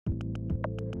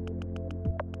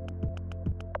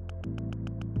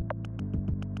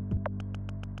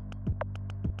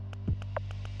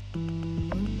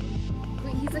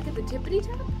Wait, he's like at the tippity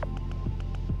top?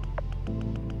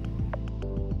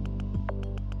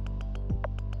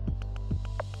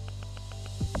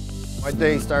 My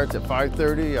day starts at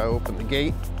 5:30. I open the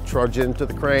gate, trudge into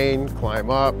the crane, climb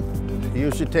up. It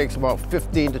usually takes about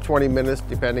 15 to 20 minutes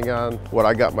depending on what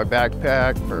I got in my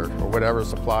backpack or whatever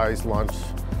supplies, lunch.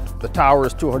 The tower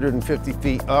is 250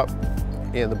 feet up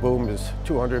and the boom is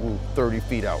 230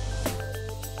 feet out.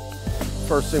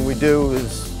 First thing we do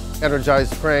is energize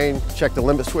the crane, check the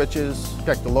limit switches,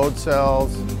 check the load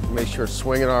cells, make sure it's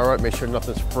swinging all right, make sure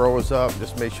nothing's froze up,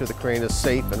 just make sure the crane is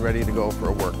safe and ready to go for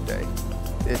a work day.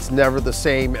 It's never the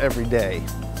same every day.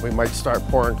 We might start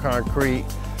pouring concrete,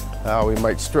 we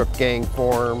might strip gang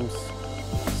forms.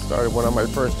 Started one of my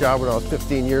first job when I was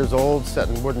 15 years old,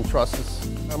 setting wooden trusses.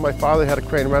 My father had a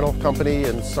crane rental company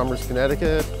in Somers,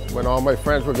 Connecticut. When all my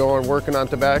friends were going working on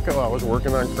tobacco, I was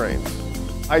working on cranes.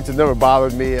 Heights have never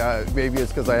bothered me. Maybe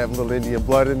it's because I have a little Indian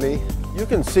blood in me. You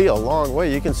can see a long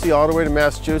way. You can see all the way to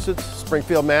Massachusetts,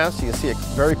 Springfield, Mass. You can see it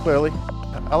very clearly.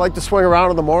 I like to swing around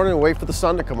in the morning and wait for the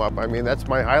sun to come up. I mean, that's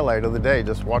my highlight of the day,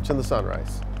 just watching the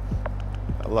sunrise.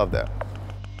 I love that.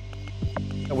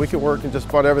 And we can work in just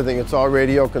about everything. It's all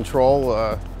radio control.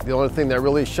 The only thing that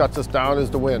really shuts us down is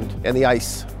the wind and the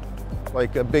ice.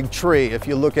 Like a big tree, if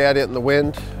you look at it in the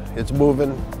wind, it's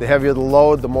moving. The heavier the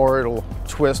load, the more it'll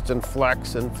twist and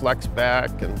flex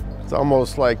back. And it's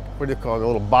almost like, what do you call it,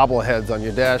 little bobbleheads on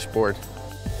your dashboard.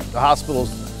 The hospital's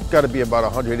got to be about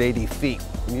 180 feet.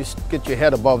 When you get your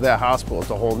head above that hospital,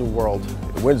 it's a whole new world.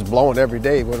 The wind's blowing every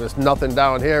day. When there's nothing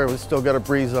down here, we still got a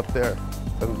breeze up there.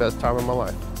 It's been the best time of my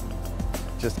life.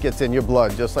 Just gets in your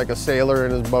blood, just like a sailor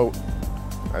in his boat.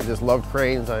 I just love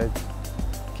cranes. I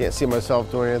can't see myself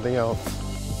doing anything else.